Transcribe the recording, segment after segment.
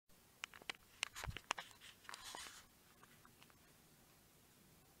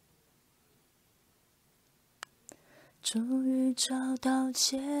终于找到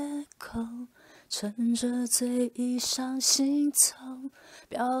借口，趁着醉意上心头，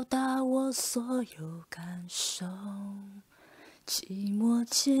表达我所有感受。寂寞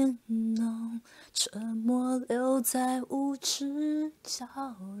渐浓，沉默留在舞池角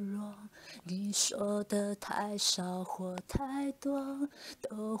落。你说的太少或太多，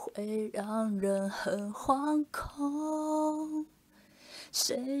都会让人很惶恐。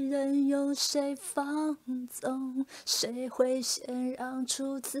谁任由谁放纵，谁会先让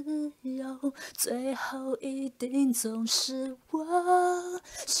出自由，最后一定总是我。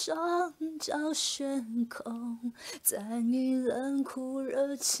双脚悬空，在你冷酷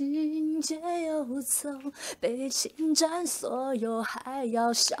热情间游走，被侵占所有还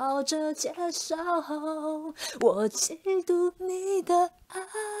要笑着接受。我嫉妒你的爱，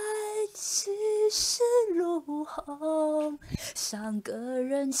气势如虹，像个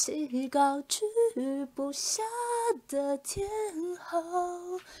人气高居不下的天后。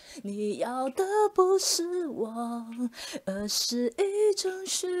你要的不是我，而是一种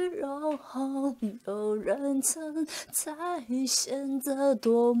虚荣。有人疼才显得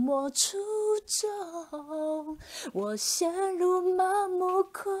多么出众。我陷入盲目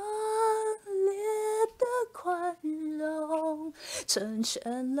狂恋的宽容，成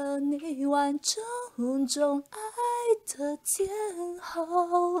全了你万众宠爱的天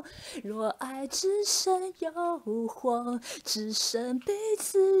后。若爱只剩诱惑，只剩彼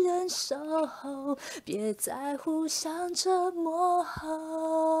此忍受，别再互相折磨，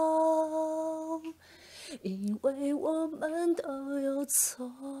因为我们都有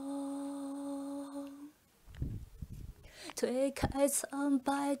错。推开苍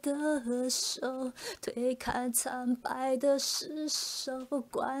白的手，推开苍白的廝守，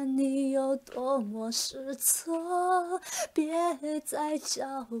管你有多么失措，别再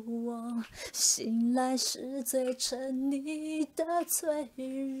叫我，心软是最致命的脆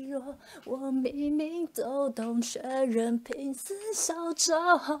弱。我明明都懂却仍拚死效忠。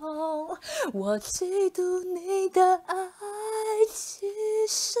我嫉妒你的爱，气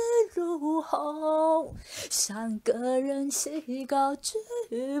势如虹，像个人气高居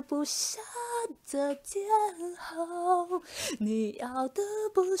不下的天后。你要的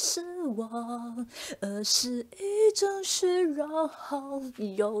不是我，而是一种虚荣。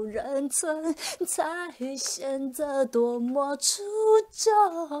有人疼才显得多么出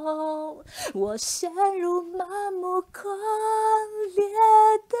众。我陷入盲目狂恋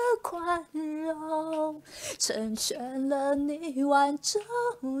的宽容，成全了你万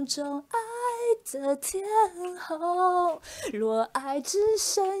众宠爱的天后。若爱只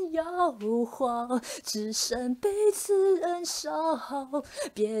剩诱惑，只剩彼此忍受，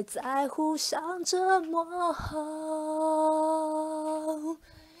别再互相折磨，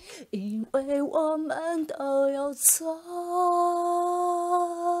因为我们都有错。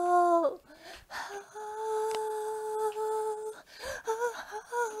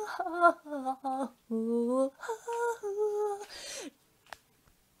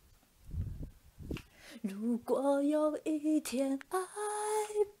如果有一天爱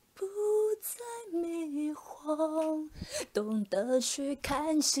不再迷惑，懂得去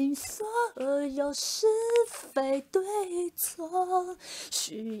看清所有是非对错，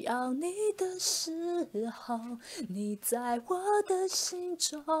需要你的时候，你在我的心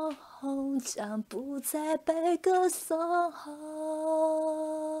中将不再被歌颂。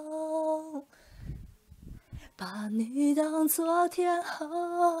把你当作天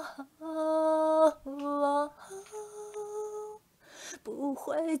后，不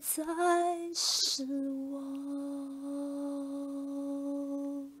会再是我。